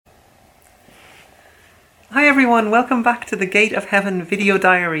Hi everyone, welcome back to the Gate of Heaven video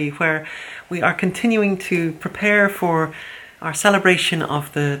diary, where we are continuing to prepare for our celebration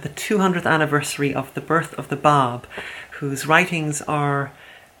of the 200th anniversary of the birth of the Bab, whose writings are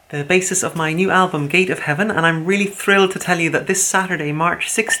the basis of my new album Gate of Heaven. And I'm really thrilled to tell you that this Saturday, March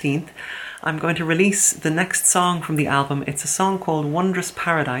 16th, I'm going to release the next song from the album. It's a song called Wondrous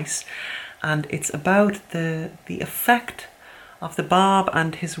Paradise, and it's about the effect of the Bab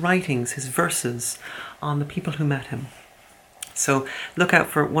and his writings, his verses, on the people who met him. So look out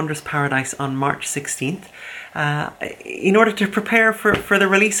for Wondrous Paradise on March 16th. In order to prepare for the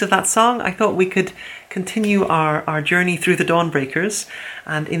release of that song, I thought we could continue our journey through the Dawnbreakers.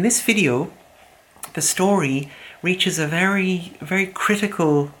 And in this video, the story reaches a very, very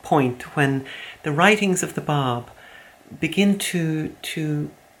critical point when the writings of the Bab begin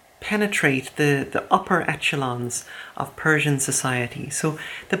to penetrate the upper echelons of Persian society. So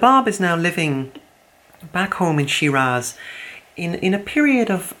the Bab is now living back home in Shiraz in a period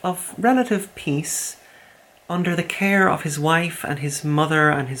of relative peace under the care of his wife and his mother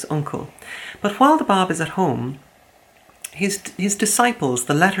and his uncle. But while the Bab is at home, his disciples,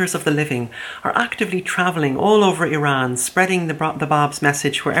 the Letters of the Living, are actively travelling all over Iran, spreading the Bab's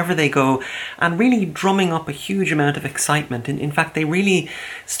message wherever they go, and really drumming up a huge amount of excitement. In fact, they really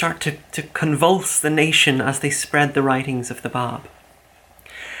start to convulse the nation as they spread the writings of the Bab.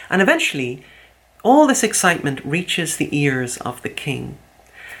 And eventually, all this excitement reaches the ears of the king.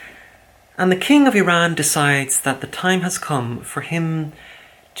 And the king of Iran decides that the time has come for him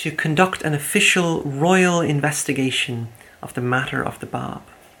to conduct an official royal investigation of the matter of the Bab.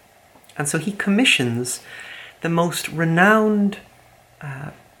 And so he commissions the most renowned,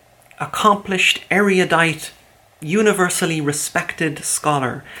 accomplished, erudite, universally respected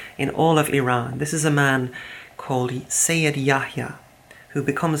scholar in all of Iran. This is a man called Sayyid Yahya, who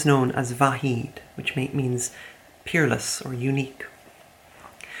becomes known as Vahid, which means peerless or unique.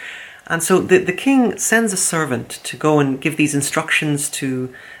 And so the king sends a servant to go and give these instructions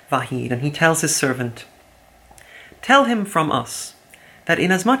to Vahid, and he tells his servant, "Tell him from us that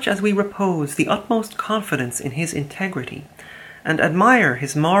inasmuch as we repose the utmost confidence in his integrity and admire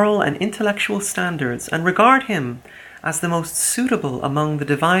his moral and intellectual standards and regard him as the most suitable among the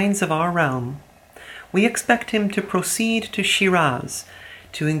divines of our realm, we expect him to proceed to Shiraz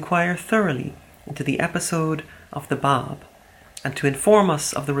to inquire thoroughly into the episode of the Bab and to inform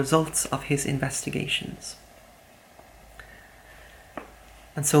us of the results of his investigations."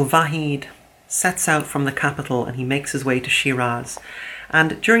 And so Vahid sets out from the capital and he makes his way to Shiraz.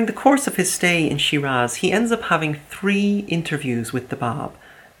 And during the course of his stay in Shiraz, he ends up having 3 interviews with the Bab,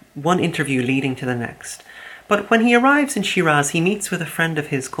 one interview leading to the next. But when he arrives in Shiraz, he meets with a friend of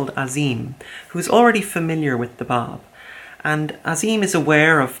his called Azim, who is already familiar with the Bab. And Azim is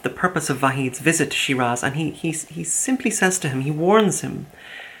aware of the purpose of Vahid's visit to Shiraz, and he simply says to him, he warns him,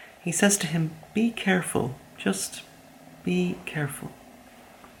 he says to him, "Be careful, just be careful."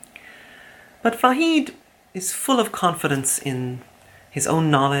 But Vahid is full of confidence in his own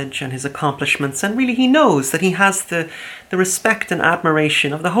knowledge and his accomplishments, and really he knows that he has the respect and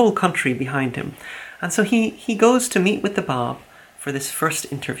admiration of the whole country behind him. And so he goes to meet with the Bab for this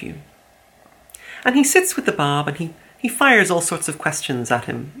first interview. And he sits with the Bab and he fires all sorts of questions at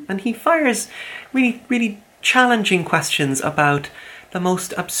him. And he fires really, really challenging questions about the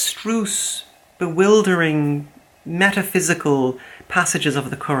most abstruse, bewildering, metaphysical passages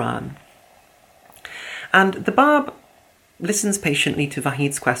of the Quran. And the Bab listens patiently to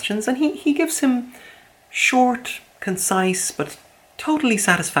Vahid's questions, and he gives him short, concise, but totally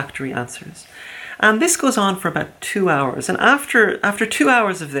satisfactory answers. And this goes on for about 2 hours. And after 2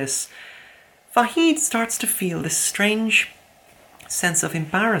 hours of this, Vahid starts to feel this strange sense of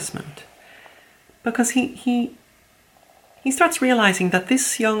embarrassment, because he starts realizing that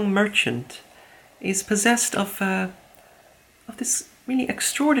this young merchant is possessed of this really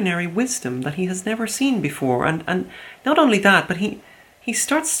extraordinary wisdom that he has never seen before. And not only that, but he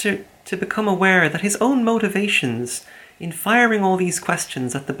starts to become aware that his own motivations in firing all these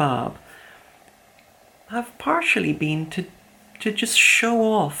questions at the Bab have partially been to just show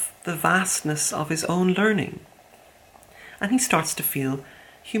off the vastness of his own learning. And he starts to feel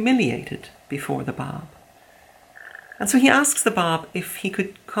humiliated before the Bab. And so he asks the Bab if he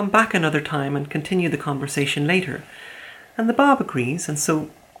could come back another time and continue the conversation later. And the Bab agrees, and so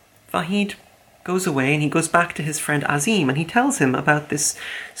Vahid goes away and he goes back to his friend Azim, and he tells him about this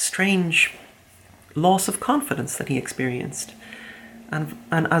strange loss of confidence that he experienced. And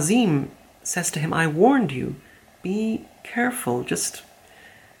Azim says to him, "I warned you, be careful, just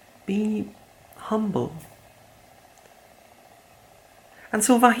be humble." And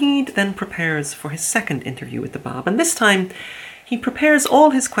so Vahid then prepares for his second interview with the Bab. And this time he prepares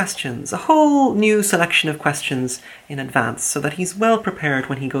all his questions, a whole new selection of questions in advance, so that he's well prepared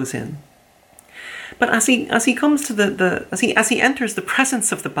when he goes in. But as he comes to as he enters the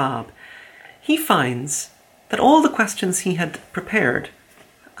presence of the Bab, he finds that all the questions he had prepared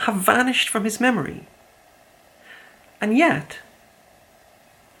have vanished from his memory. And yet,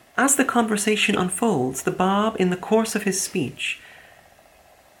 as the conversation unfolds, the Bab, in the course of his speech,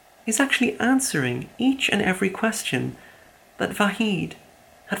 is actually answering each and every question that Vahid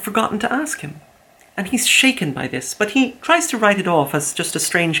had forgotten to ask him. And he's shaken by this, but he tries to write it off as just a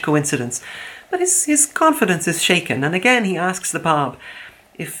strange coincidence. But his confidence is shaken, and again he asks the Bab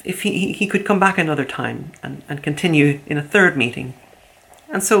if he could come back another time and continue in a third meeting.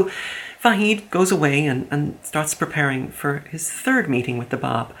 And so Vahid goes away and starts preparing for his third meeting with the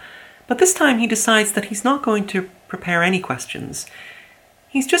Bab. But this time he decides that he's not going to prepare any questions.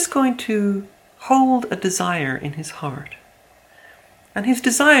 He's just going to hold a desire in his heart. And his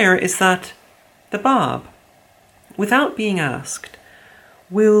desire is that the Bab, without being asked,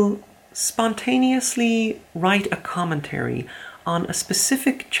 will spontaneously write a commentary on a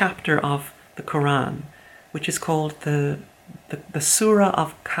specific chapter of the Quran, which is called the Surah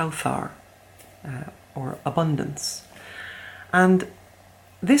of Kawthar, or Abundance. And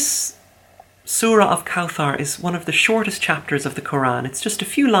this Surah of Kawthar is one of the shortest chapters of the Quran. It's just a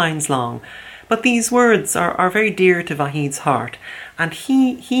few lines long, but these words are very dear to Vahid's heart, and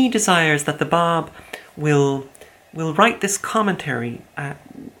he desires that the Bab will write this commentary,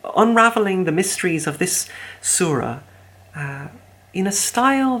 unraveling the mysteries of this surah in a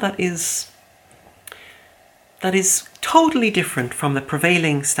style that is totally different from the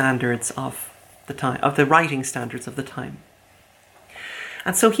prevailing standards of the time, of the writing standards of the time.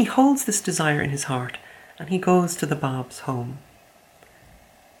 And so he holds this desire in his heart, and he goes to the Bab's home.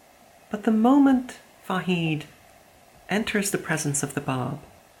 But the moment Vahid enters the presence of the Bab,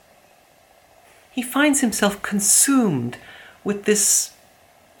 he finds himself consumed with this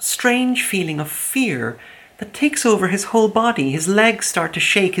strange feeling of fear that takes over his whole body. His legs start to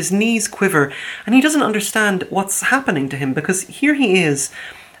shake, his knees quiver, and he doesn't understand what's happening to him, because here he is,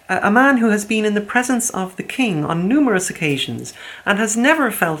 a man who has been in the presence of the king on numerous occasions and has never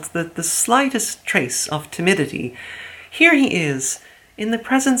felt the slightest trace of timidity. Here he is in the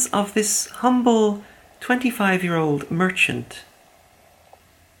presence of this humble 25-year-old merchant,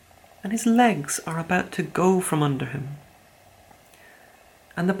 and his legs are about to go from under him.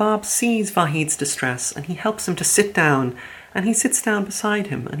 And the Bab sees Vahid's distress, and he helps him to sit down, and he sits down beside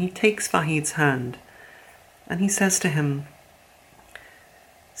him, and he takes Vahid's hand, and he says to him,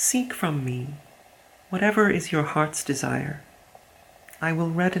 "Seek from me whatever is your heart's desire. I will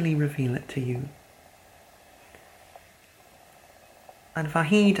readily reveal it to you." And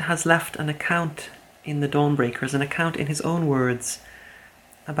Vahid has left an account in the Dawnbreakers, an account in his own words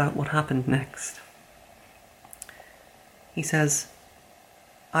about what happened next. He says,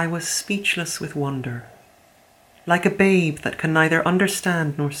 "I was speechless with wonder. Like a babe that can neither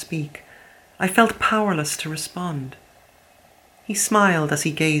understand nor speak, I felt powerless to respond. He smiled as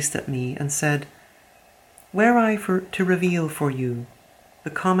he gazed at me and said, 'Were I to reveal for you the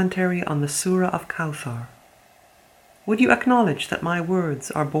commentary on the Surah of Kawthar, would you acknowledge that my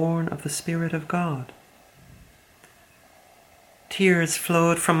words are born of the Spirit of God?' Tears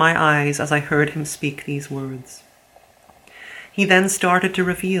flowed from my eyes as I heard him speak these words. He then started to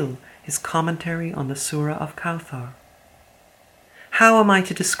reveal his commentary on the Surah of Kawthar. How am I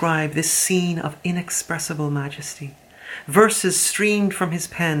to describe this scene of inexpressible majesty? Verses streamed from his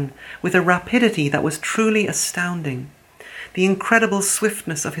pen with a rapidity that was truly astounding. The incredible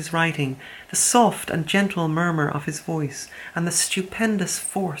swiftness of his writing, the soft and gentle murmur of his voice, and the stupendous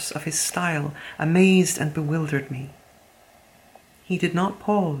force of his style amazed and bewildered me. He did not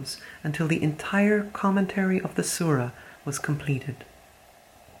pause until the entire commentary of the surah was completed.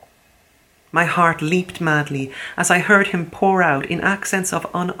 My heart leaped madly as I heard him pour out in accents of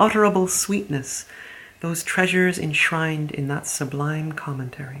unutterable sweetness those treasures enshrined in that sublime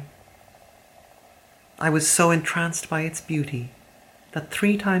commentary. I was so entranced by its beauty that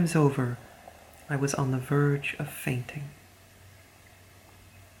 3 times over I was on the verge of fainting."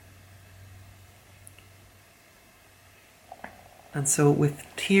 And so, with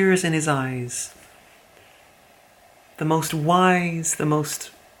tears in his eyes, the most wise, the most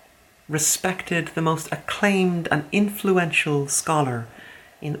respected, the most acclaimed and influential scholar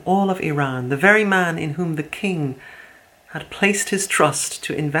in all of Iran, the very man in whom the king had placed his trust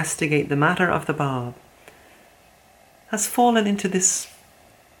to investigate the matter of the Bab, has fallen into this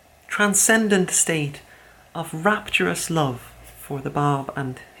transcendent state of rapturous love for the Bab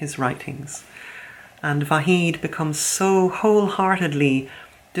and his writings. And Vahid becomes so wholeheartedly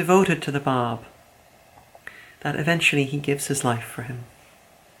devoted to the Bab that eventually he gives his life for him.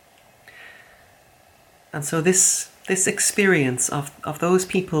 And so this experience of those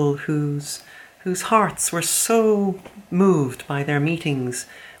people whose hearts were so moved by their meetings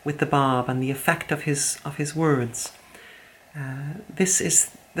with the Bab and the effect of his words, this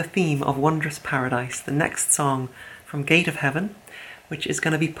is the theme of Wondrous Paradise, the next song from Gate of Heaven, which is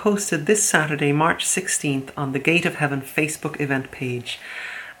going to be posted this Saturday, March 16th, on the Gate of Heaven Facebook event page.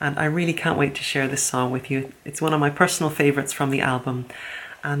 And I really can't wait to share this song with you. It's one of my personal favourites from the album.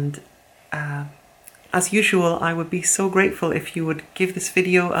 And as usual, I would be so grateful if you would give this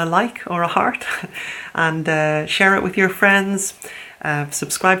video a like or a heart and share it with your friends,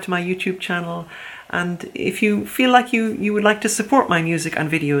 subscribe to my YouTube channel. And if you feel like you would like to support my music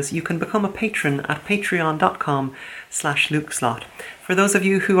and videos, you can become a patron at patreon.com/lukeslott. For those of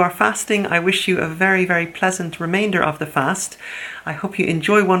you who are fasting, I wish you a very, very pleasant remainder of the fast. I hope you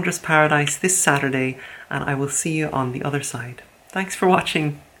enjoy Wondrous Paradise this Saturday, and I will see you on the other side. Thanks for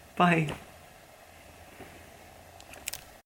watching. Bye.